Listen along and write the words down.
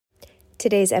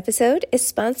Today's episode is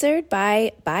sponsored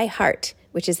by ByHeart,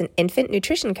 which is an infant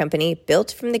nutrition company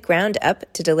built from the ground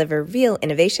up to deliver real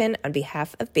innovation on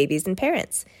behalf of babies and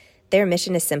parents. Their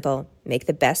mission is simple: make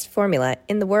the best formula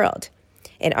in the world.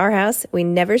 In our house, we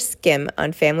never skim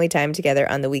on family time together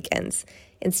on the weekends.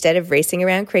 Instead of racing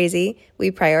around crazy,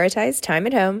 we prioritize time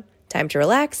at home, time to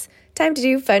relax, time to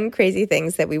do fun, crazy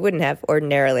things that we wouldn't have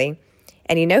ordinarily.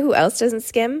 And you know who else doesn't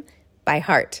skim?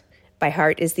 ByHeart.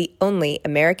 ByHeart is the only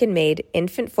American-made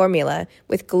infant formula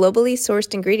with globally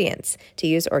sourced ingredients to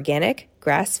use organic,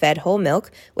 grass-fed whole milk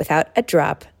without a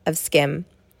drop of skim.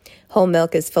 Whole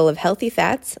milk is full of healthy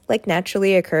fats like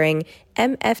naturally occurring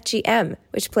MFGM,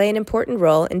 which play an important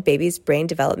role in babies' brain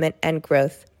development and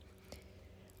growth.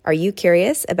 Are you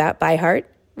curious about ByHeart?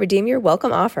 Redeem your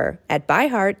welcome offer at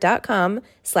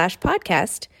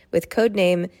byheart.com/podcast with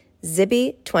codename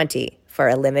Zibby20 for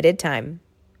a limited time.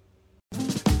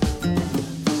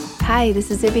 Hi, this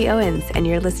is Zibby Owens, and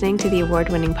you're listening to the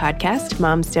award-winning podcast,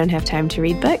 Moms Don't Have Time to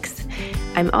Read Books.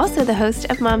 I'm also the host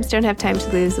of Moms Don't Have Time to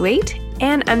Lose Weight,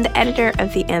 and I'm the editor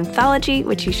of the anthology,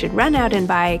 which you should run out and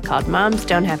buy, called Moms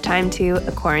Don't Have Time to,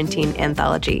 a quarantine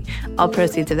anthology. All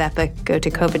proceeds of that book go to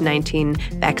COVID-19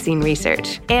 vaccine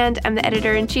research. And I'm the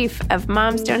editor-in-chief of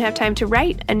Moms Don't Have Time to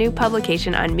Write, a new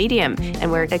publication on Medium,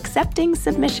 and we're accepting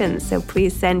submissions, so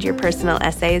please send your personal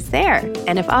essays there.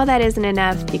 And if all that isn't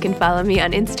enough, you can follow me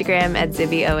on Instagram at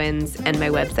Zibby Owens, and my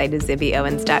website is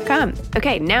zibbyowens.com.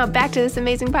 Okay, now back to this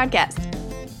amazing podcast.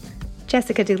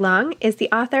 Jessica DuLong is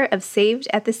the author of Saved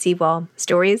at the Seawall,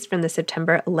 Stories from the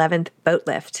September 11th Boat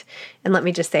Lift. And let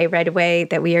me just say right away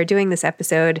that we are doing this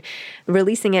episode,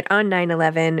 releasing it on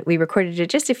 9/11. We recorded it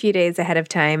just a few days ahead of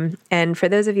time. And for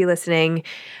those of you listening,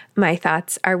 my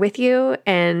thoughts are with you.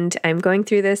 And I'm going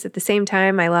through this at the same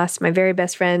time. I lost my very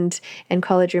best friend and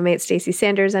college roommate, Stacey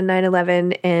Sanders, on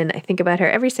 9/11. And I think about her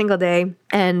every single day.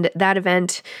 And that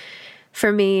event,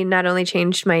 for me, not only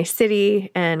changed my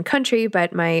city and country,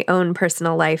 but my own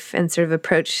personal life and sort of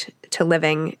approach to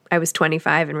living. I was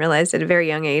 25 and realized at a very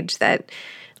young age that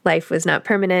life was not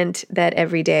permanent, that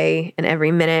every day and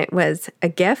every minute was a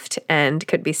gift and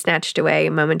could be snatched away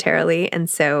momentarily. And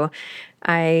so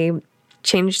I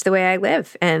changed the way I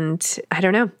live. And I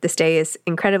don't know, this day is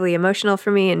incredibly emotional for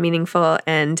me and meaningful.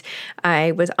 And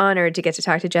I was honored to get to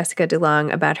talk to Jessica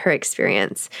DuLong about her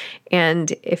experience.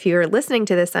 And if you're listening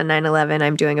to this on 9/11,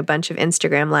 I'm doing a bunch of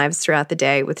Instagram lives throughout the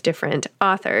day with different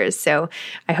authors. So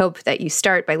I hope that you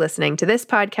start by listening to this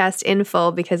podcast in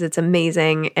full because it's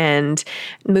amazing and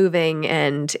moving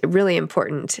and really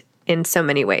important in so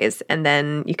many ways. And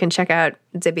then you can check out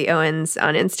Zibby Owens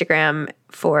on Instagram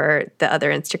for the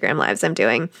other Instagram lives I'm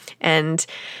doing. And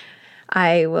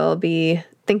I will be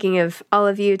thinking of all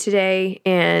of you today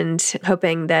and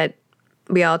hoping that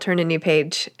we all turn a new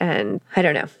page. And I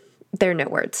don't know, there are no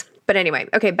words. But anyway,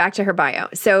 okay, back to her bio.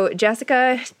 So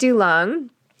Jessica DuLong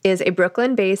is a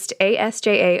Brooklyn-based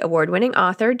ASJA award-winning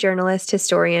author, journalist,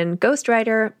 historian,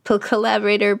 ghostwriter,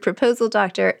 collaborator, proposal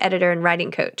doctor, editor, and writing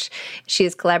coach. She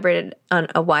has collaborated on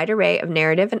a wide array of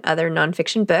narrative and other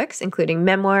nonfiction books, including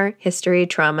memoir, history,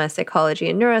 trauma,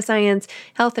 psychology and neuroscience,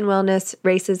 health and wellness,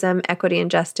 racism, equity and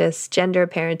justice, gender,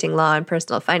 parenting, law, and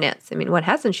personal finance. I mean, what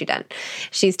hasn't she done?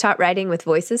 She's taught writing with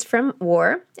Voices from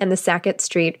War and the Sackett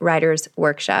Street Writers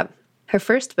Workshop. Her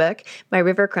first book, My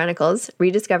River Chronicles,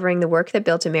 Rediscovering the Work That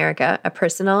Built America, A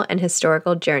Personal and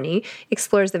Historical Journey,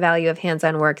 explores the value of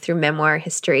hands-on work through memoir,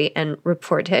 history, and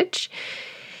reportage.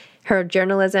 Her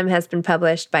journalism has been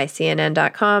published by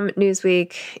CNN.com,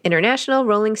 Newsweek, International,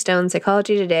 Rolling Stone,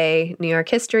 Psychology Today, New York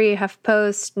History,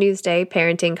 HuffPost, Newsday,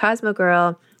 Parenting, Cosmo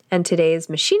Girl, and Today's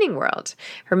Machining World.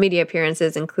 Her media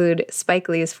appearances include Spike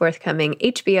Lee's forthcoming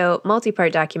HBO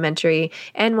multi-part documentary,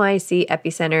 NYC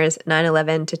Epicenter's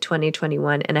 9/11 to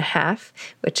 2021 and a half,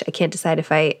 which I can't decide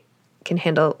if I can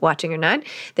handle watching or not.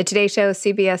 The Today Show,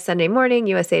 CBS Sunday Morning,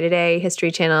 USA Today,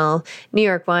 History Channel, New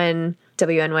York One,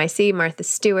 WNYC, Martha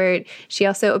Stewart. She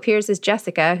also appears as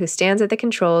Jessica, who stands at the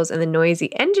controls in the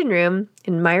noisy engine room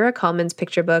in Myra Coleman's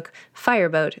picture book,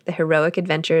 Fireboat, The Heroic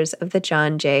Adventures of the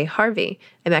John J. Harvey.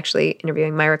 I'm actually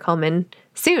interviewing Myra Coleman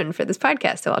soon for this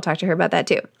podcast, so I'll talk to her about that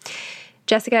too.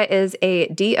 Jessica is a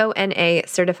DONA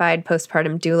certified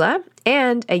postpartum doula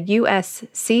and a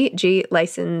USCG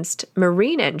licensed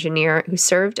marine engineer who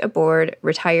served aboard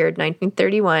retired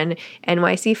 1931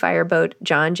 NYC fireboat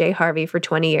John J. Harvey for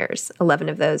 20 years, 11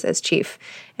 of those as chief.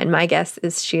 And my guess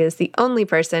is she is the only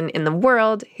person in the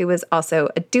world who is also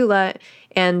a doula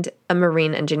and a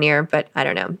marine engineer, but I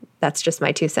don't know. That's just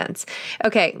my 2 cents.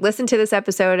 Okay, listen to this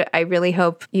episode. I really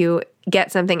hope you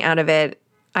get something out of it.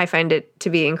 I find it to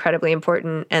be incredibly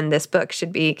important, and this book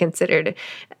should be considered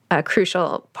a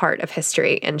crucial part of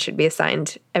history and should be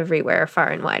assigned everywhere, far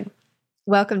and wide.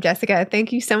 Welcome, Jessica.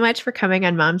 Thank you so much for coming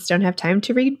on Moms Don't Have Time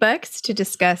to Read Books to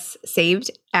discuss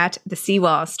Saved at the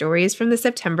Seawall, stories from the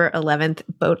September 11th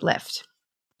boat lift.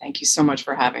 Thank you so much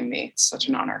for having me. It's such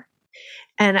an honor.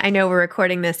 And I know we're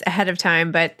recording this ahead of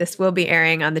time, but this will be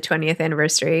airing on the 20th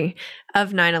anniversary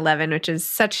of 9/11, which is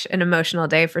such an emotional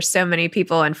day for so many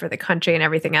people and for the country and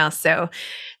everything else. So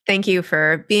thank you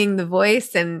for being the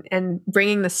voice and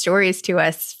bringing the stories to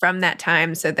us from that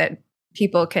time so that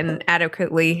people can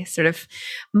adequately sort of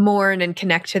mourn and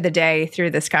connect to the day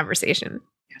through this conversation.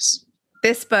 Yes.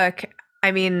 This book,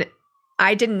 I mean,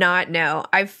 I did not know.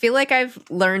 I feel like I've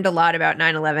learned a lot about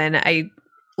 9/11. I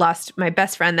lost my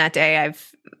best friend that day.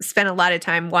 I've spent a lot of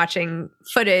time watching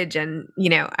footage and,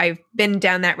 I've been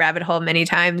down that rabbit hole many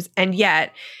times. And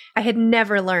yet I had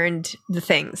never learned the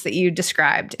things that you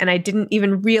described. And I didn't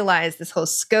even realize this whole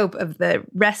scope of the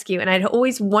rescue. And I'd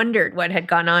always wondered what had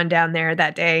gone on down there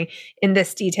that day in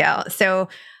this detail. So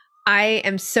I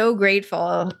am so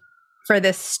grateful for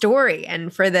this story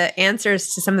and for the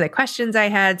answers to some of the questions I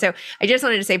had. So I just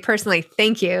wanted to say personally,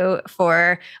 thank you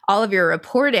for all of your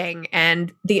reporting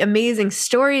and the amazing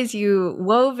stories you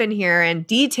wove in here and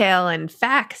detail and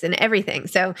facts and everything.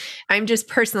 So I'm just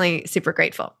personally super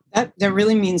grateful. That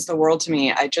really means the world to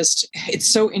me. It's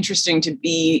so interesting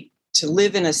to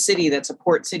live in a city that's a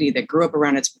port city that grew up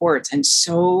around its ports, and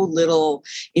so little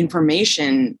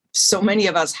information so many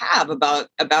of us have about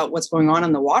what's going on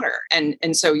in the water.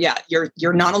 And so, yeah,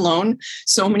 you're not alone.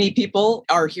 So many people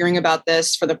are hearing about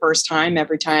this for the first time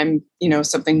every time,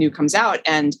 something new comes out.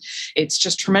 And it's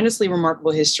just tremendously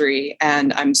remarkable history.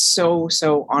 And I'm so,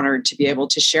 so honored to be able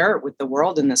to share it with the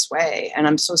world in this way. And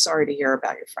I'm so sorry to hear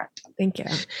about your friend. Thank you.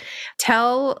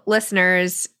 Tell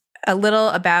listeners a little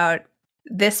about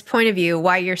this point of view,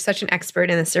 why you're such an expert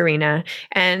in this arena,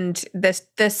 and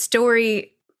the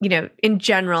story, in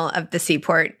general of the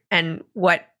seaport and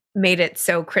what made it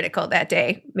so critical that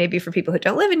day, maybe for people who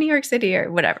don't live in New York City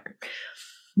or whatever.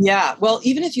 Yeah. Well,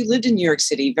 even if you lived in New York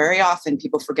City, very often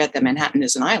people forget that Manhattan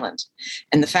is an island.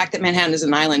 And the fact that Manhattan is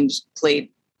an island played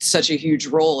such a huge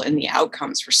role in the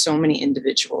outcomes for so many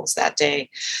individuals that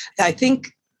day. I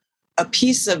think a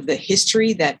piece of the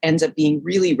history that ends up being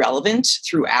really relevant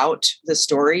throughout the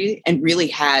story and really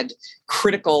had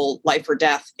critical life or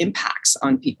death impacts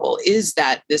on people is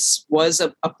that this was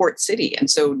a port city. And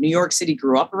so New York City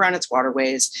grew up around its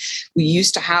waterways. We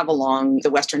used to have along the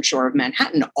western shore of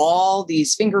Manhattan all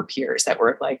these finger piers that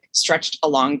were like stretched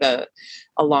along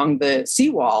the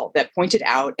seawall that pointed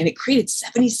out, and it created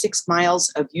 76 miles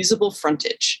of usable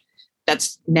frontage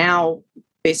that's now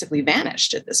basically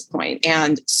vanished at this point.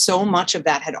 And so much of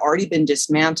that had already been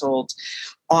dismantled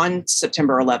on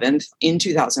September 11th in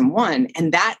 2001.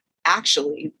 And that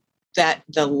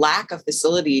the lack of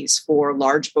facilities for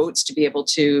large boats to be able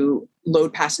to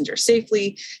load passengers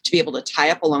safely, to be able to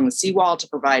tie up along the seawall to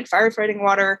provide firefighting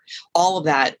water, all of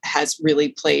that has really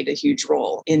played a huge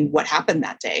role in what happened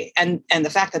that day. And the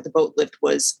fact that the boat lift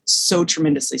was so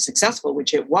tremendously successful,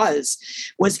 which it was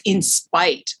in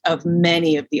spite of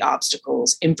many of the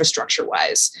obstacles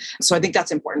infrastructure-wise. So I think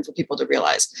that's important for people to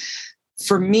realize.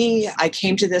 For me, I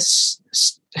came to this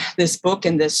book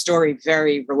and this story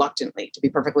very reluctantly, to be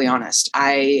perfectly honest.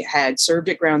 I had served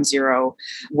at Ground Zero,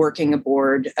 working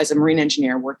aboard as a marine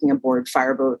engineer, working aboard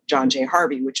fireboat John J.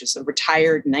 Harvey, which is a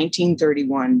retired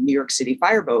 1931 New York City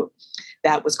fireboat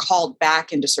that was called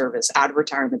back into service, out of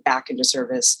retirement, back into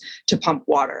service to pump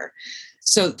water.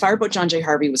 So fireboat John J.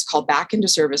 Harvey was called back into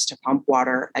service to pump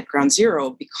water at Ground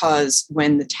Zero because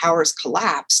when the towers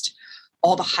collapsed,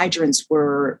 all the hydrants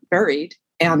were buried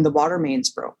and the water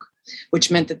mains broke, which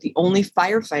meant that the only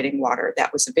firefighting water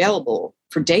that was available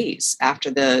for days after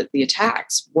the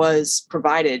attacks was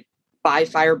provided by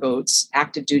fireboats,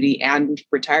 active duty and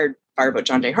retired fireboat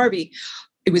John J. Harvey.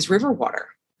 It was river water.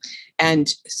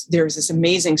 And there's this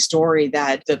amazing story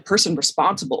that the person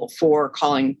responsible for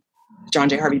calling John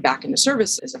J. Harvey back into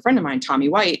service is a friend of mine, Tommy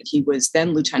White. He was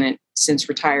then lieutenant, since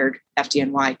retired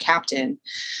FDNY captain.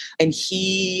 And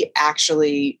he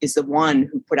actually is the one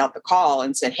who put out the call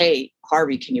and said, hey,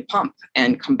 Harvey, can you pump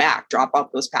and come back, drop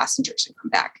off those passengers and come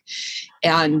back?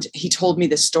 And he told me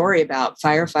this story about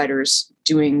firefighters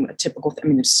doing a typical thing. I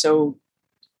mean, it's so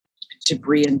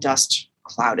debris and dust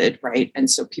clouded, right? And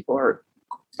so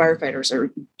firefighters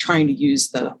are trying to use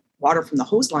the water from the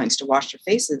hose lines to wash their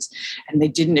faces. And they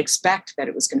didn't expect that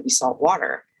it was going to be salt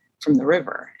water from the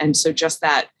river. And so just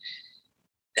that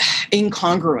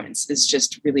incongruence is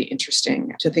just really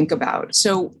interesting to think about.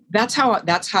 So that's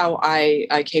how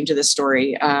I came to this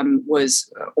story,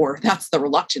 that's the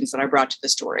reluctance that I brought to the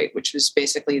story, which was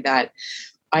basically that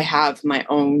I have my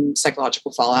own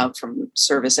psychological fallout from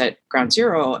service at Ground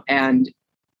Zero. And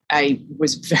I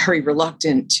was very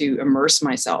reluctant to immerse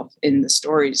myself in the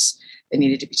stories that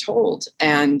needed to be told.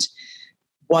 And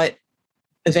what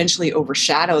eventually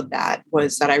overshadowed that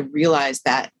was that I realized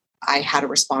that I had a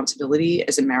responsibility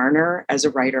as a mariner, as a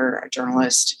writer, a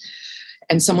journalist,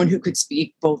 and someone who could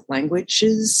speak both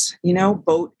languages,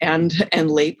 boat and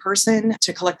layperson,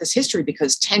 to collect this history,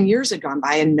 because 10 years had gone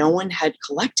by and no one had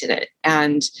collected it.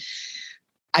 And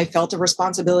I felt a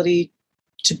responsibility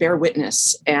to bear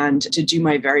witness and to do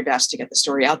my very best to get the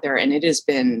story out there. And it has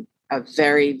been a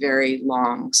very, very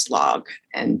long slog.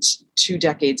 And 2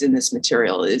 decades in this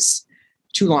material is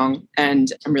too long.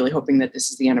 And I'm really hoping that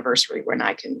this is the anniversary when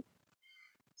I can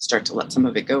start to let some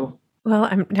of it go. Well,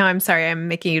 I'm sorry I'm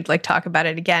making you talk about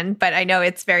it again, but I know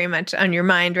it's very much on your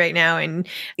mind right now. And,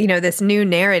 this new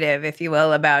narrative, if you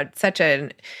will, about such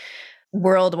a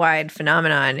worldwide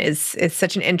phenomenon is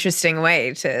such an interesting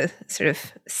way to sort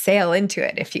of sail into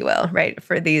it, if you will, right?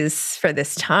 For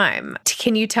this time.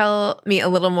 Can you tell me a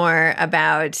little more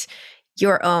about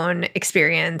your own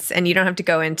experience? And you don't have to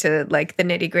go into the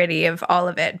nitty-gritty of all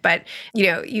of it, but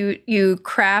you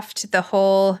craft the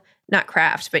whole, not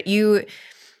craft, but you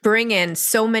bring in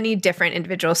so many different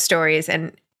individual stories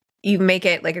and you make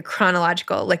it a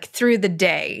chronological, through the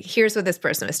day. Here's what this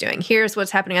person was doing. Here's what's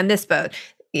happening on this boat.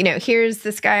 Here's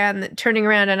this guy turning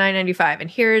around on I-95, and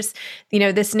here's,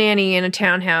 this nanny in a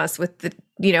townhouse with the,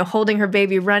 holding her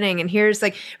baby running. And here's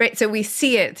right. So we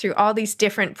see it through all these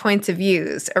different points of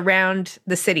views around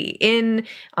the city,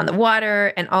 on the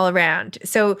water and all around.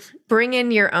 So bring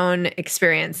in your own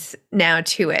experience now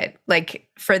to it,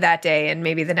 for that day and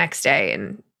maybe the next day.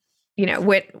 And,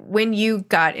 when you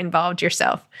got involved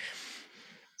yourself.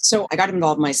 So I got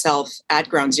involved myself at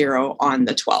Ground Zero on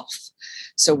the 12th.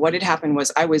 So what had happened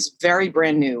was I was very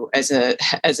brand new as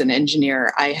an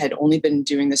engineer. I had only been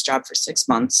doing this job for 6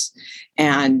 months,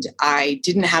 and I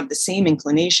didn't have the same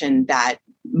inclination that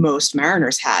most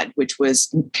mariners had, which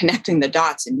was connecting the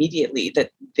dots immediately, that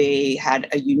they had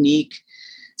a unique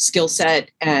skill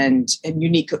set and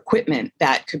unique equipment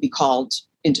that could be called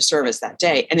into service that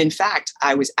day. And in fact,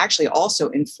 I was actually also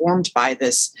informed by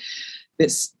this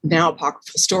now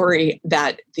apocryphal story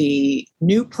that the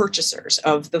new purchasers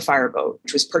of the fireboat,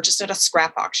 which was purchased at a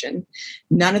scrap auction,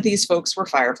 none of these folks were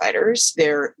firefighters.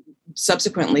 There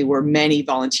subsequently were many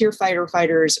volunteer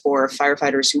firefighters or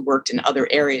firefighters who worked in other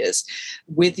areas,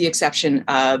 with the exception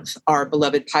of our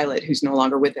beloved pilot, who's no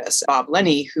longer with us, Bob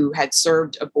Lenny, who had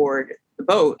served aboard the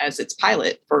boat as its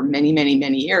pilot for many, many,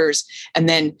 many years. And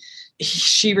then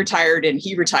she retired and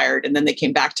he retired, and then they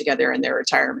came back together in their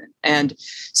retirement. And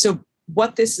so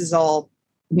what this is all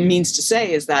means to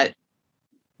say is that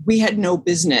we had no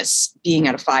business being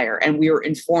at a fire, and we were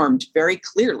informed very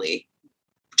clearly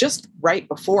just right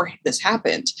before this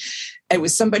happened. It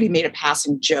was somebody made a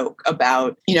passing joke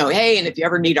about, hey, and if you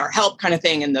ever need our help kind of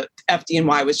thing. And the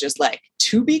FDNY was just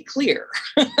to be clear,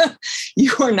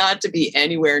 you are not to be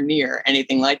anywhere near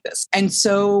anything like this. And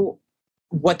so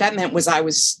what that meant was I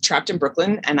was trapped in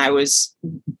Brooklyn, and I was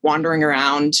wandering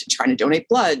around trying to donate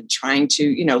blood, trying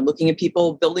to, looking at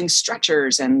people building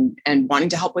stretchers and wanting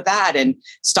to help with that, and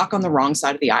stuck on the wrong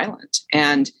side of the island.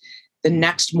 And the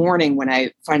next morning, when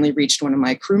I finally reached one of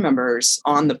my crew members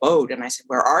on the boat, and I said,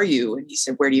 "Where are you?" And he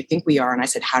said, "Where do you think we are?" And I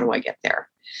said, "How do I get there?"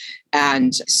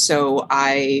 And so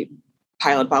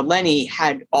Pilot Bob Lenny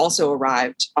had also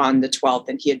arrived on the 12th,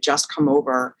 and he had just come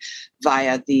over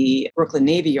via the Brooklyn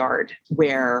Navy Yard,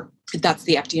 where that's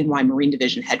the FDNY Marine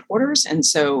Division headquarters. And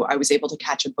so I was able to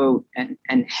catch a boat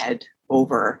and head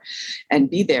over and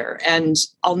be there. And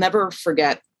I'll never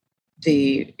forget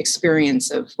the experience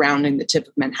of rounding the tip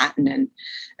of Manhattan. And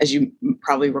as you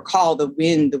probably recall, the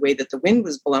way that the wind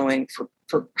was blowing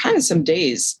for kind of some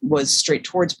days was straight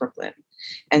towards Brooklyn.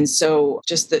 And so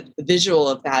just the visual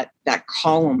of that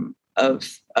column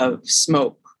of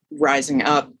smoke rising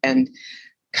up and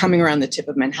coming around the tip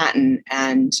of Manhattan,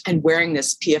 and wearing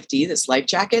this PFD, this life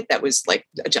jacket that was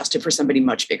adjusted for somebody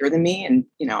much bigger than me. And,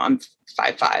 I'm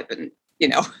 5'5", and,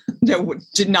 that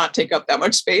did not take up that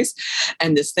much space.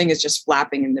 And this thing is just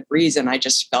flapping in the breeze. And I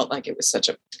just felt like it was such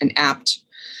an apt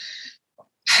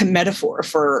metaphor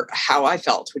for how I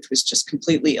felt, which was just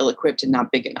completely ill-equipped and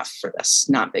not big enough for this,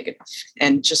 not big enough.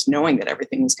 And just knowing that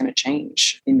everything was going to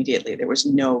change immediately. There was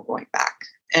no going back.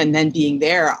 And then being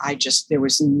there, there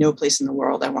was no place in the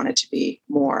world I wanted to be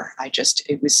more.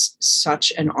 It was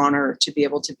such an honor to be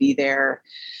able to be there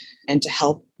and to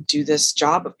help do this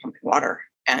job of pumping water.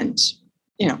 And,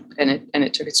 and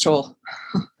it took its toll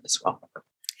as well.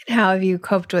 And how have you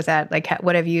coped with that?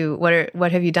 What have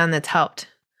you done that's helped?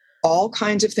 all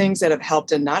kinds of things that have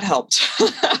helped and not helped.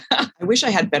 I wish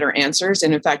I had better answers.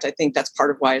 And in fact, I think that's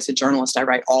part of why, as a journalist, I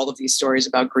write all of these stories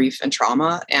about grief and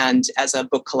trauma. And as a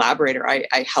book collaborator,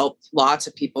 I help lots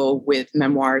of people with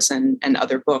memoirs and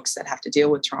other books that have to deal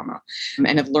with trauma.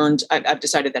 And have learned, I've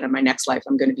decided that in my next life,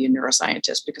 I'm going to be a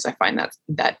neuroscientist because I find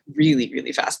that really,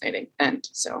 really fascinating. And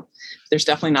so there's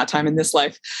definitely not time in this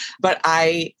life. But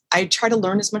I try to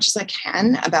learn as much as I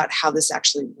can about how this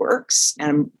actually works. And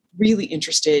I'm really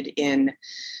interested in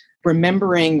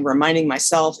reminding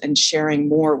myself and sharing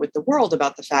more with the world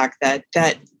about the fact that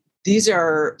these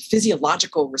are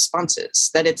physiological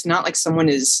responses, that it's not like someone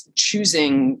is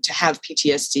choosing to have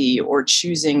PTSD or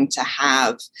choosing to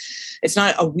have, it's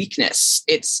not a weakness.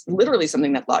 It's literally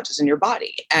something that lodges in your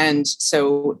body. And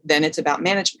so then it's about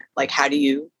management. Like, how do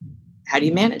you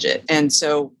manage it? And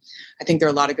so I think there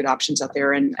are a lot of good options out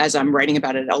there. And as I'm writing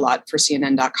about it a lot for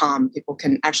CNN.com, people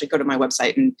can actually go to my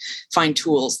website and find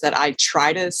tools that I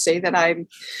try to say that I'm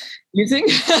using,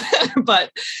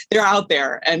 but they're out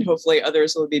there, and hopefully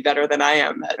others will be better than I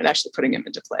am at actually putting them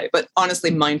into play. But honestly,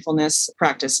 mindfulness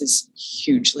practice is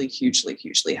hugely, hugely,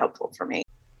 hugely helpful for me.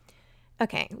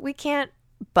 Okay, we can't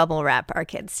bubble wrap our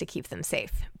kids to keep them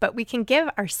safe, but we can give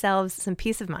ourselves some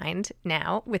peace of mind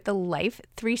now with the Life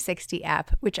 360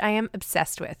 app, which I am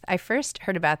obsessed with. I first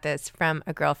heard about this from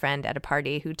a girlfriend at a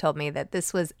party who told me that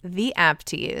this was the app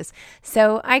to use.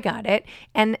 So I got it,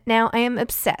 and now I am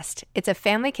obsessed. It's a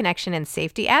family connection and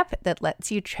safety app that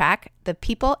lets you track the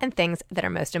people and things that are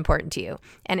most important to you.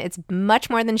 And it's much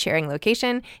more than sharing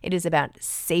location. It is about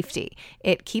safety.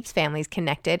 It keeps families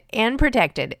connected and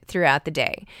protected throughout the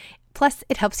day. Plus,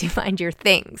 it helps you find your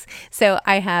things. So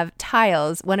I have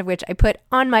tiles, one of which I put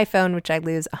on my phone, which I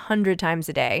lose 100 times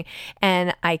a day,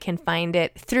 and I can find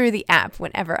it through the app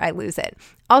whenever I lose it.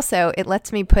 Also, it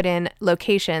lets me put in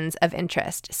locations of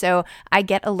interest. So I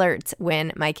get alerts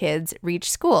when my kids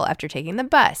reach school after taking the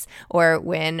bus, or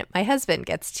when my husband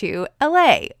gets to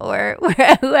LA, or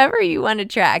whoever you want to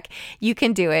track. You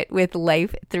can do it with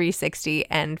Life 360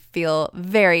 and feel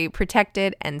very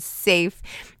protected and safe.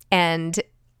 And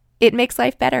it makes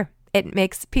life better. It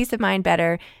makes peace of mind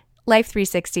better. Life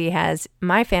 360 has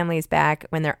my family's back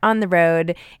when they're on the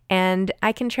road, and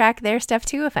I can track their stuff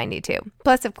too if I need to.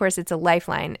 Plus, of course, it's a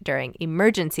lifeline during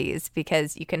emergencies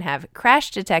because you can have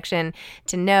crash detection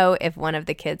to know if one of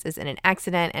the kids is in an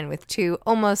accident. And with 2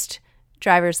 almost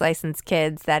driver's license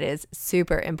kids, that is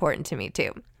super important to me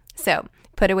too. So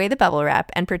put away the bubble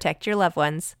wrap and protect your loved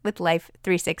ones with Life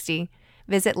 360.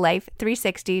 Visit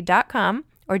life360.com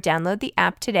or download the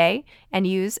app today and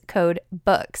use code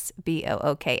BOOKS,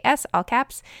 BOOKS, all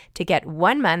caps, to get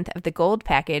 1 month of the gold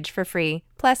package for free,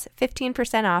 plus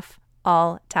 15% off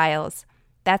all tiles.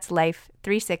 That's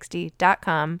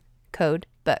life360.com, code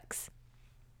BOOKS.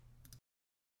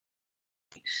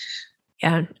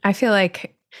 Yeah, I feel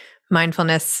like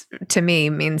mindfulness to me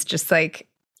means just like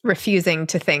refusing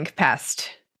to think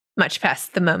much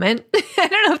past the moment. I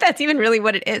don't know if that's even really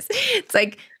what it is. It's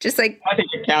like, just like, I think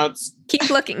it counts. Keep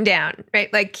looking down,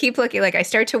 right? Like keep looking, like I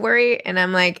start to worry and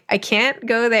I'm like, I can't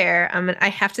go there. I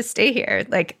have to stay here.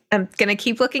 Like I'm going to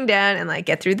keep looking down and like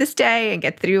get through this day and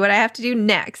get through what I have to do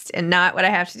next, and not what I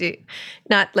have to do,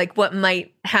 not like what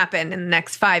might happen in the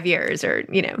next 5 years or,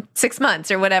 6 months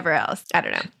or whatever else. I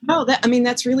don't know. No,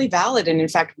 that's really valid. And in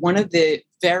fact, one of the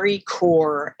very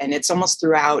core, and it's almost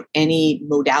throughout any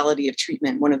modality of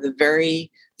treatment, one of the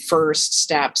very first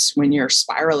steps when you're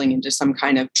spiraling into some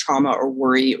kind of trauma or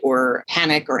worry or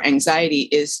panic or anxiety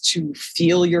is to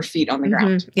feel your feet on the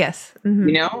ground. Yes.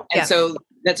 Mm-hmm. And so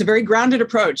that's a very grounded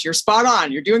approach. You're spot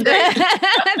on. You're doing great.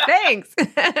 Thanks.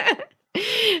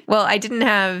 Well, I didn't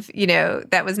have,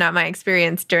 that was not my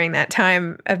experience during that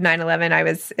time of 9/11. I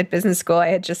was at business school. I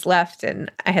had just left,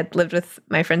 and I had lived with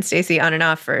my friend Stacy on and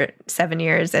off for 7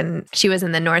 years. And she was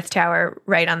in the North Tower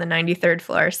right on the 93rd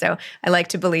floor. So I like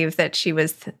to believe that she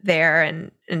was there and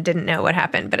didn't know what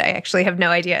happened. But I actually have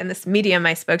no idea. And this medium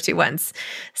I spoke to once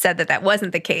said that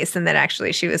wasn't the case, and that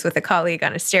actually she was with a colleague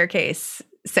on a staircase.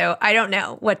 So I don't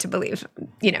know what to believe,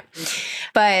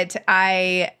 But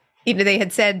they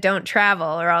had said don't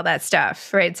travel or all that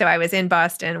stuff, right? So I was in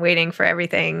Boston waiting for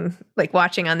everything, like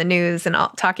watching on the news and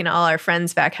talking to all our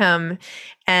friends back home.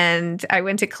 And I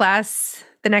went to class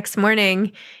the next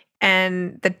morning,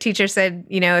 and the teacher said,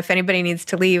 if anybody needs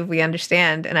to leave, we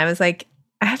understand. And I was like,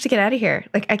 I have to get out of here.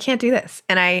 Like, I can't do this.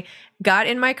 And I got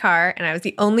in my car, and I was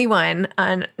the only one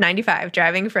on 95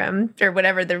 driving from, or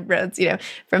whatever the roads,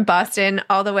 from Boston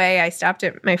all the way. I stopped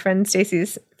at my friend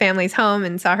Stacy's family's home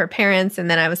and saw her parents. And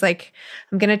then I was like,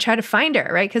 I'm going to try to find her,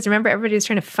 right? Because remember, everybody was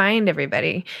trying to find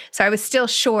everybody. So I was still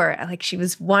sure, like, she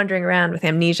was wandering around with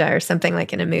amnesia or something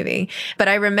like in a movie. But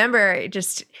I remember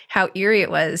just how eerie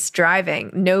it was driving,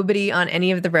 nobody on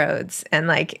any of the roads, and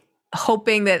like,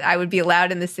 hoping that I would be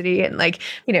allowed in the city, and like,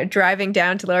 driving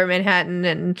down to Lower Manhattan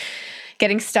and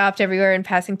getting stopped everywhere and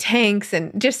passing tanks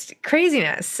and just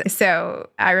craziness. So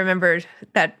I remember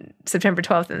that September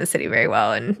 12th in the city very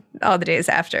well, and all the days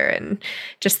after, and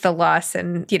just the loss.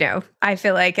 And, I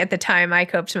feel like at the time I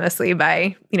coped mostly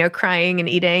by, crying and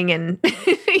eating and,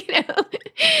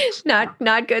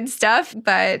 not good stuff.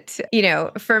 But,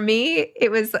 for me, it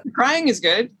was crying is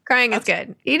good. Crying is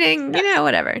good. Eating,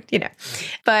 whatever,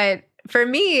 But for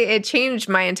me, it changed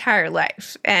my entire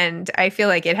life. And I feel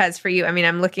like it has for you. I mean,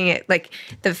 I'm looking at like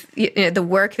the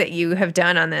work that you have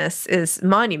done on this is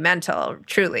monumental,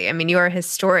 truly. I mean, you're a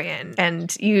historian,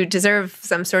 and you deserve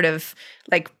some sort of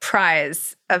like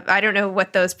prize. I don't know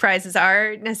what those prizes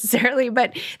are necessarily,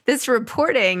 but this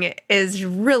reporting is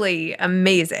really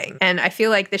amazing. And I feel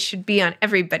like this should be on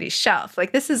everybody's shelf.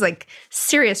 Like, this is like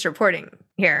serious reporting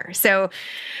here. So,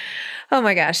 oh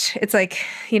my gosh, it's like,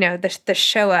 the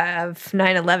Shoah of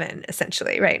 9/11,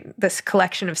 essentially, right? This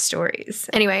collection of stories.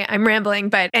 Anyway, I'm rambling,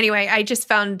 but anyway, I just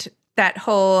found that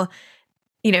whole,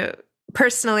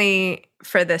 personally,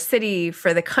 for the city,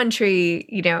 for the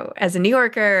country, as a New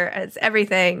Yorker, as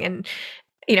everything. And,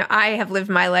 I have lived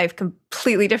my life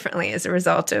completely differently as a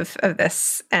result of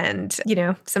this. And,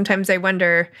 sometimes I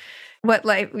wonder what,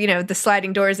 like, the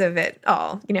sliding doors of it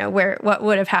all, what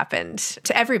would have happened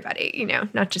to everybody,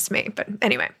 not just me. But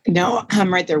anyway. No,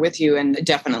 I'm right there with you. And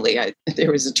definitely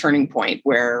there was a turning point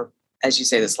where, as you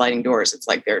say, the sliding doors, it's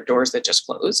like there are doors that just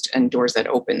closed and doors that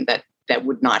opened that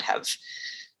would not have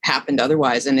happened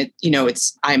otherwise. And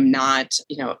I'm not,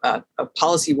 a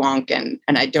policy wonk, and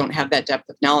I don't have that depth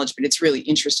of knowledge, but it's really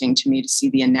interesting to me to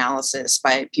see the analysis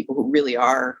by people who really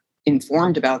are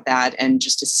informed about that, and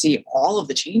just to see all of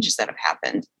the changes that have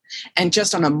happened. And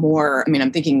just on a more,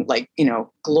 I'm thinking like,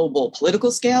 global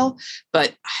political scale,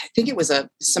 but I think it was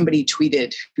somebody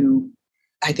tweeted who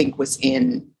I think was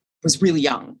really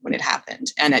young when it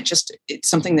happened. And it's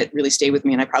something that really stayed with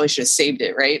me, and I probably should have saved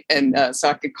it. Right. And so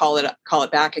I could call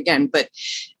it back again, but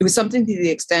it was something to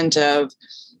the extent of,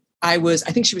 I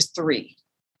think she was 3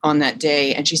 on that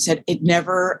day. And she said, it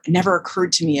never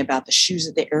occurred to me about the shoes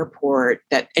at the airport,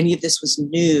 that any of this was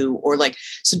new, or like,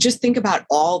 so just think about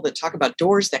talk about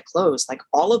doors that closed, like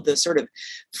all of the sort of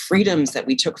freedoms that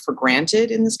we took for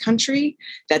granted in this country,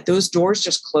 that those doors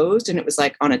just closed, and it was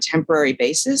like on a temporary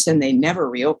basis, and they never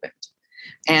reopened.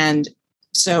 And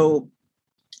so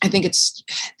I think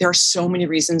there are so many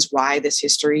reasons why this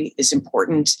history is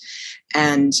important.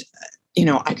 And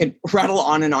I could rattle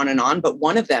on and on and on, but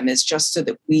one of them is just so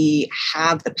that we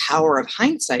have the power of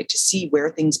hindsight to see where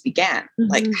things began. Mm-hmm.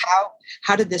 Like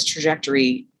how did this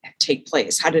trajectory take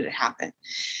place? How did it happen?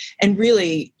 And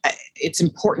really, it's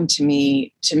important to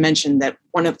me to mention that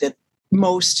one of the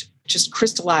most just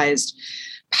crystallized,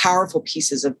 powerful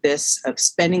pieces of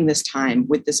spending this time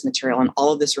with this material and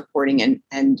all of this reporting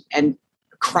and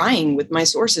crying with my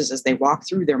sources as they walk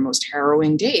through their most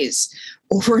harrowing days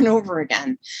over and over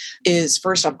again is,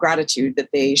 first off, gratitude that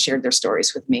they shared their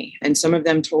stories with me. And some of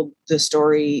them told the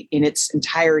story in its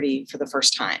entirety for the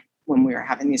first time when we were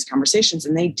having these conversations.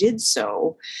 And they did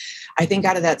so, I think,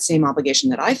 out of that same obligation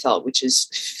that I felt, which is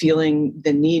feeling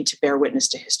the need to bear witness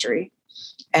to history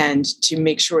and to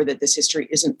make sure that this history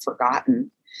isn't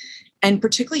forgotten. And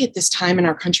particularly at this time in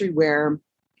our country where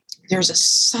there's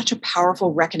such a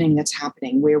powerful reckoning that's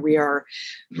happening, where we are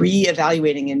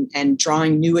reevaluating and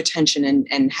drawing new attention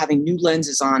and having new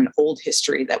lenses on old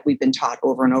history that we've been taught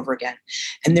over and over again.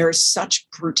 And there is such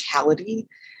brutality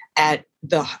at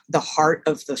the heart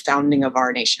of the founding of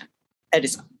our nation. That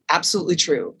is absolutely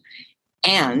true.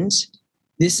 And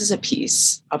this is a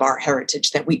piece of our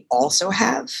heritage that we also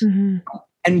have. Mm-hmm.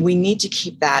 And we need to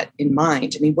keep that in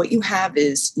mind. I mean, what you have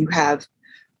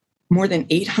more than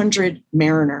 800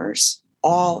 mariners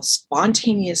all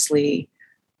spontaneously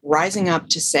rising up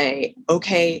to say,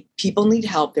 okay, people need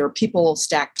help. There are people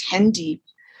stacked 10 deep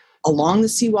along the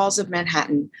seawalls of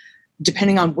Manhattan.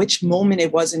 Depending on which moment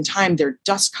it was in time, they're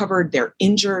dust covered, they're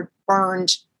injured,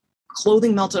 burned,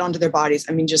 clothing melted onto their bodies.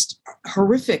 I mean, just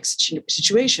horrific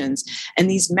situations. And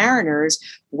these mariners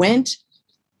went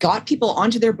got people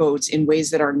onto their boats in ways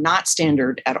that are not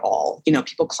standard at all.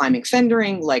 People climbing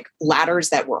fendering, like ladders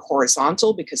that were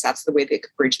horizontal because that's the way they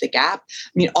could bridge the gap.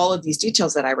 All of these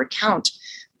details that I recount.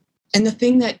 And the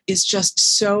thing that is just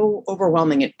so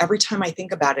overwhelming, and every time I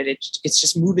think about it, it's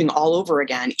just moving all over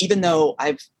again, even though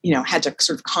I've, had to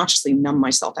sort of consciously numb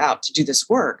myself out to do this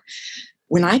work.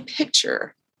 When I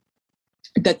picture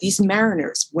that these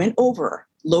mariners went over,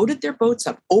 loaded their boats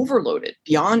up, overloaded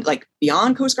beyond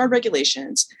Coast Guard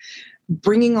regulations,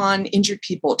 bringing on injured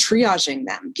people, triaging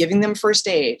them, giving them first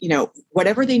aid,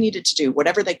 whatever they needed to do,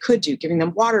 whatever they could do, giving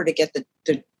them water to get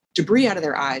the debris out of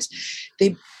their eyes.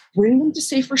 They bring them to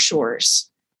safer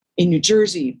shores in New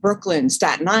Jersey, Brooklyn,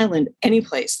 Staten Island, any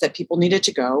place that people needed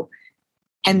to go.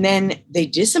 And then they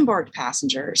disembarked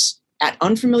passengers at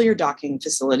unfamiliar docking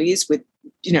facilities with,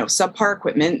 subpar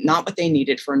equipment, not what they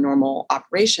needed for a normal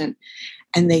operation.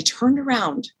 And they turned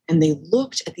around and they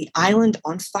looked at the island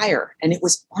on fire. And it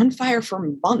was on fire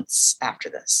for months after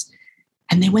this.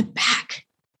 And they went back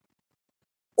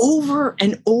over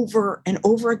and over and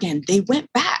over again. They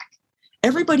went back.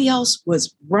 Everybody else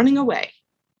was running away.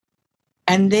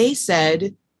 And they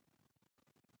said,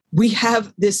 we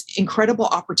have this incredible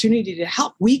opportunity to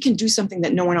help. We can do something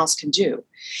that no one else can do.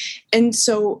 And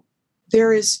so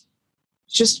there is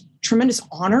just tremendous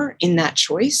honor in that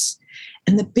choice.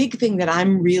 And the big thing that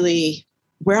I'm really,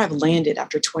 where I've landed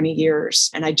after 20 years,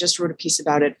 and I just wrote a piece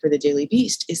about it for the Daily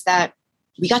Beast, is that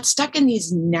we got stuck in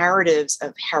these narratives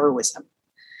of heroism.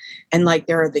 And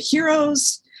there are the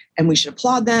heroes, and we should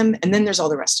applaud them. And then there's all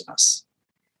the rest of us.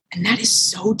 And that is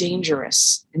so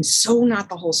dangerous and so not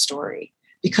the whole story,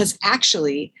 because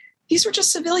actually these were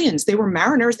just civilians. They were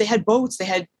mariners. They had boats. They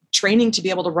had training to be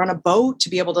able to run a boat, to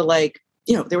be able to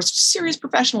there was serious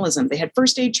professionalism. They had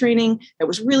first aid training that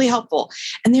was really helpful.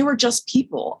 And they were just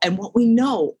people. And what we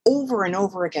know over and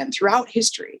over again throughout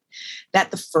history,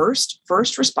 that the first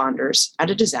responders at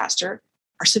a disaster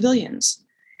are civilians.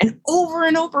 And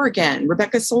over again,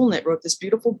 Rebecca Solnit wrote this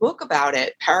beautiful book about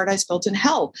it, Paradise Built in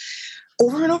Hell.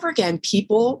 Over and over again,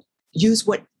 people use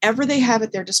whatever they have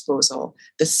at their disposal,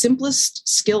 the simplest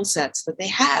skill sets that they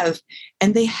have,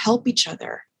 and they help each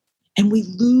other. And we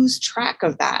lose track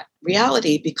of that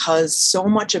reality because so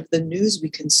much of the news we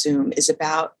consume is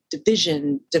about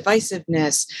division,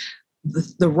 divisiveness,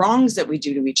 the wrongs that we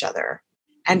do to each other.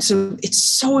 And so it's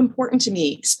so important to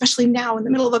me, especially now in the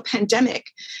middle of a pandemic,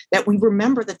 that we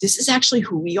remember that this is actually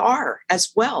who we are as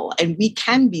well. And we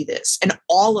can be this. And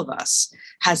all of us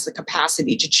has the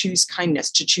capacity to choose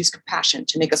kindness, to choose compassion,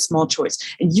 to make a small choice.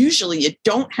 And usually you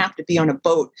don't have to be on a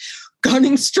boat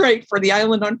gunning straight for the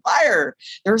island on fire.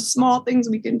 There are small things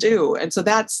we can do. And so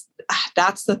that's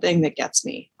the thing that gets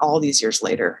me all these years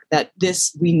later, that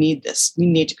we need this. We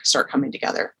need to start coming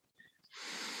together.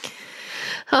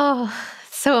 Oh,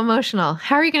 so emotional.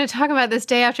 How are you going to talk about this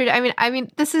day after day? I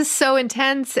mean, this is so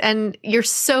intense, and you're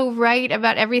so right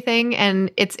about everything,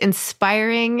 and it's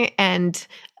inspiring and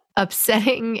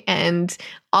upsetting and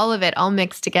all of it all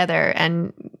mixed together.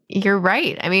 And you're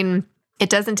right. I mean, it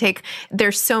doesn't take,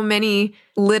 there's so many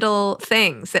little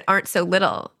things that aren't so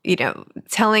little,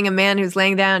 telling a man who's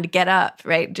laying down to get up,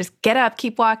 right? Just get up,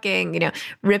 keep walking,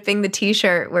 ripping the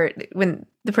t-shirt when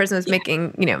the person was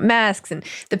making, masks, and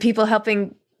the people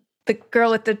helping the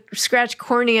girl with the scratched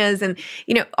corneas, and,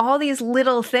 all these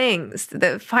little things,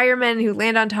 the firemen who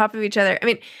land on top of each other. I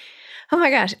mean, oh my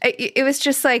gosh, it was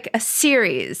just like a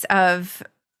series of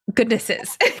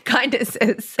goodnesses,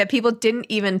 kindnesses that people didn't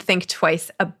even think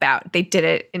twice about. They did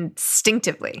it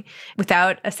instinctively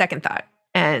without a second thought.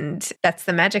 And that's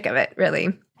the magic of it, really.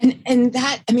 And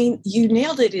that, you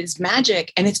nailed it. It's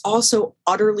magic. And it's also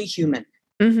utterly human.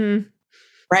 Mm-hmm.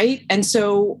 Right. And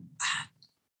so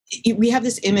we have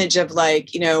this image of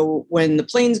when the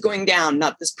plane's going down,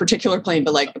 not this particular plane,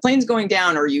 but the plane's going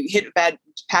down, or you hit a bad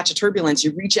patch of turbulence,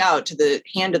 you reach out to the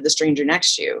hand of the stranger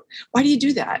next to you. Why do you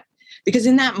do that? Because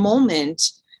in that moment,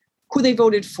 who they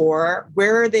voted for,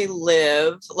 where they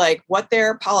live, what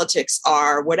their politics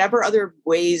are, whatever other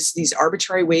ways, these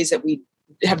arbitrary ways that we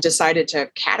have decided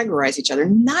to categorize each other,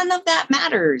 none of that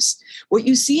matters. What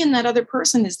you see in that other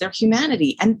person is their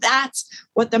humanity. And that's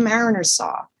what the mariners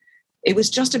saw. It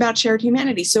was just about shared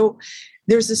humanity. So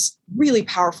there's this really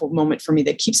powerful moment for me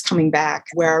that keeps coming back,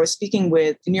 where I was speaking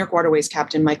with New York Waterways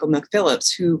Captain Michael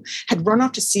McPhillips, who had run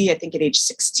off to sea, I think at age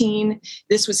 16.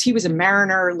 He was a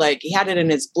mariner, he had it in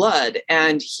his blood.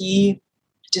 And he,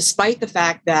 despite the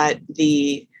fact that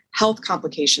the health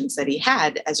complications that he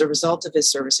had as a result of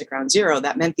his service at Ground Zero,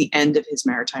 that meant the end of his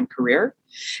maritime career.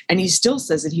 And he still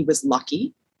says that he was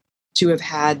lucky to have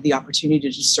had the opportunity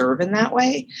to serve in that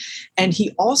way. And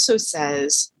he also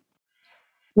says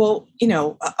well,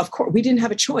 of course we didn't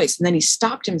have a choice. And then he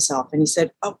stopped himself and he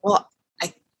said, oh, well,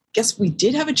 I guess we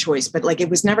did have a choice, but like, it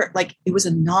was never like, it was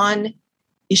a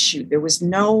non-issue. There was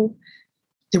no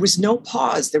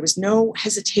pause. There was no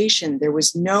hesitation.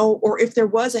 Or if there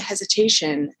was a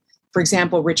hesitation, for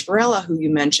example, Rich Varela, who you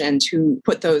mentioned, who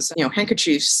put those,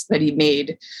 handkerchiefs that he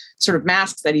made, sort of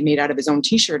masks that he made out of his own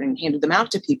t-shirt and handed them out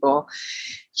to people.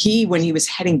 When he was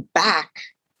heading back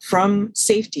from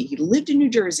safety, he lived in New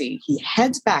Jersey, he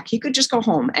heads back, he could just go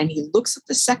home and he looks at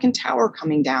the second tower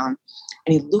coming down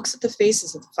and he looks at the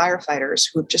faces of the firefighters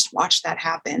who have just watched that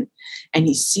happen. And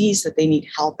he sees that they need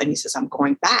help and he says, I'm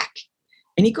going back.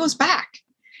 And he goes back.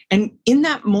 And in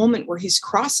that moment where he's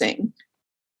crossing,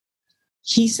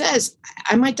 he says,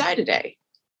 I might die today.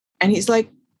 And he's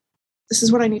like, this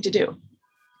is what I need to do.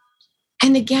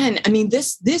 And again, I mean,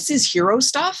 this is hero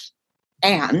stuff.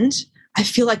 And I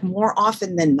feel like more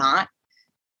often than not,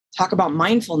 talk about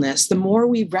mindfulness, the more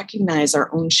we recognize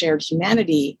our own shared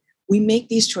humanity, we make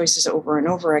these choices over and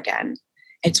over again.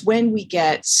 It's when we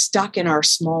get stuck in our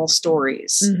small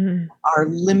stories, our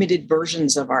limited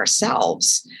versions of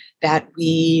ourselves, that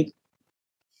we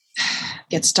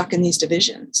get stuck in these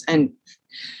divisions. And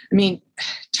I mean,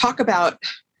 talk about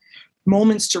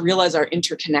moments to realize our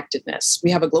interconnectedness.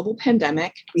 We have a global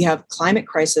pandemic. We have climate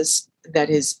crisis that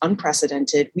is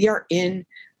unprecedented. We are in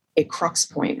a crux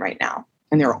point right now,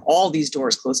 and there are all these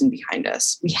doors closing behind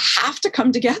us. We have to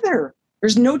come together.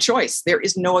 There's no choice. There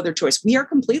is no other choice. We are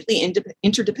completely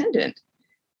interdependent.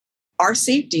 Our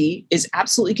safety is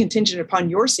absolutely contingent upon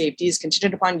your safety, is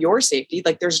contingent upon your safety.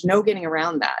 Like, there's no getting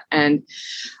around that. And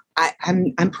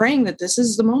I'm praying that this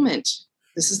is the moment.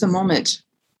 This is the moment.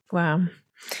 Wow.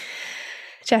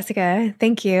 Jessica,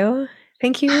 thank you.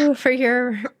 Thank you for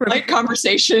your light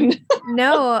conversation.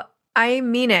 No, I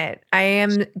mean it. I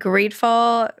am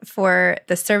grateful for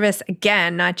the service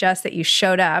again, not just that you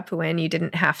showed up when you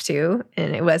didn't have to,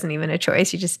 and it wasn't even a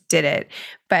choice, you just did it,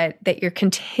 but that you're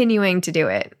continuing to do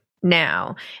it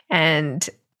now and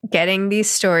getting these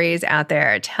stories out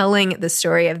there, telling the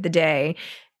story of the day,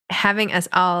 having us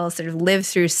all sort of live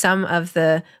through some of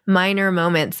the minor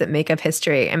moments that make up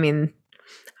history. I mean,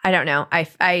 I don't know.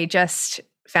 I just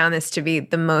found this to be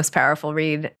the most powerful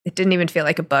read. It didn't even feel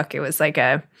like a book. It was like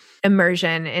a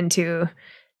immersion into,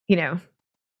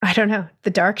 I don't know, the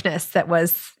darkness that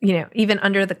was, even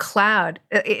under the cloud.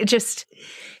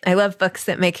 I love books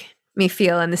that make me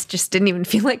feel, and this just didn't even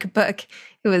feel like a book.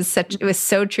 It was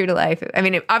so true to life. I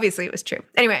mean, obviously it was true.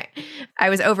 Anyway, I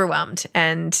was overwhelmed.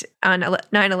 And on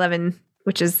 9/11,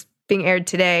 which is being aired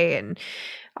today, and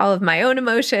all of my own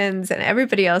emotions and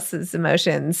everybody else's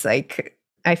emotions, like,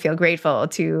 I feel grateful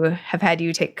to have had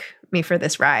you take me for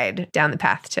this ride down the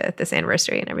path to this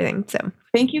anniversary and everything. So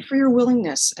thank you for your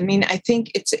willingness. I mean, I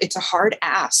think it's a hard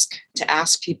ask to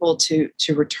ask people to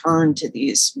return to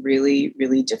these really,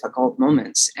 really difficult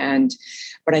moments.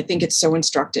 But I think it's so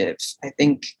instructive. I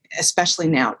think, especially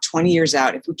now, 20 years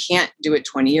out, if we can't do it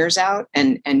 20 years out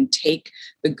and take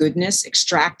the goodness,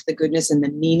 extract the goodness and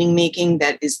the meaning making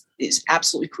that is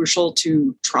absolutely crucial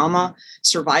to trauma,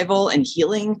 survival, and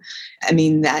healing. I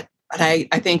mean, but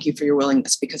I thank you for your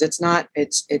willingness, because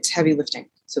it's heavy lifting.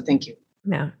 So thank you.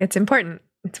 No, it's important.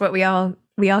 It's what we all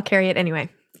carry it anyway.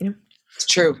 It's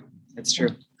true. It's true.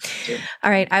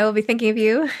 All right. I will be thinking of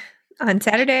you on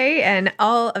Saturday and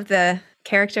all of the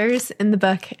characters in the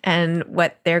book and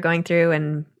what they're going through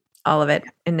and all of it,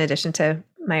 in addition to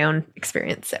my own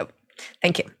experience. So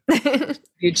thank you.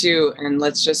 You too. And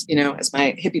let's just, as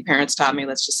my hippie parents taught me,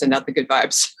 let's just send out the good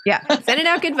vibes. Yeah. Sending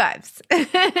out good vibes.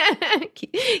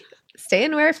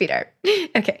 Staying where our feet are.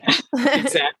 Okay.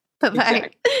 Exactly. Bye-bye.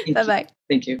 Exactly. Bye-bye.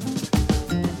 Thank you.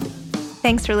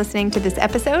 Thanks for listening to this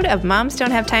episode of Moms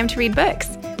Don't Have Time to Read Books.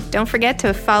 Don't forget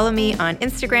to follow me on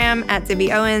Instagram at Zibby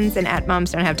Owens and at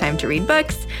Moms Don't Have Time to Read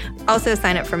Books. Also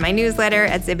sign up for my newsletter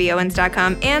at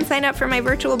zibbyowens.com and sign up for my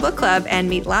virtual book club and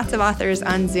meet lots of authors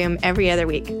on Zoom every other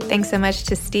week. Thanks so much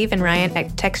to Steve and Ryan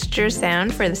at Texture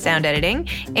Sound for the sound editing.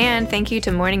 And thank you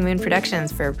to Morning Moon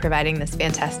Productions for providing this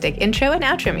fantastic intro and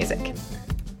outro music.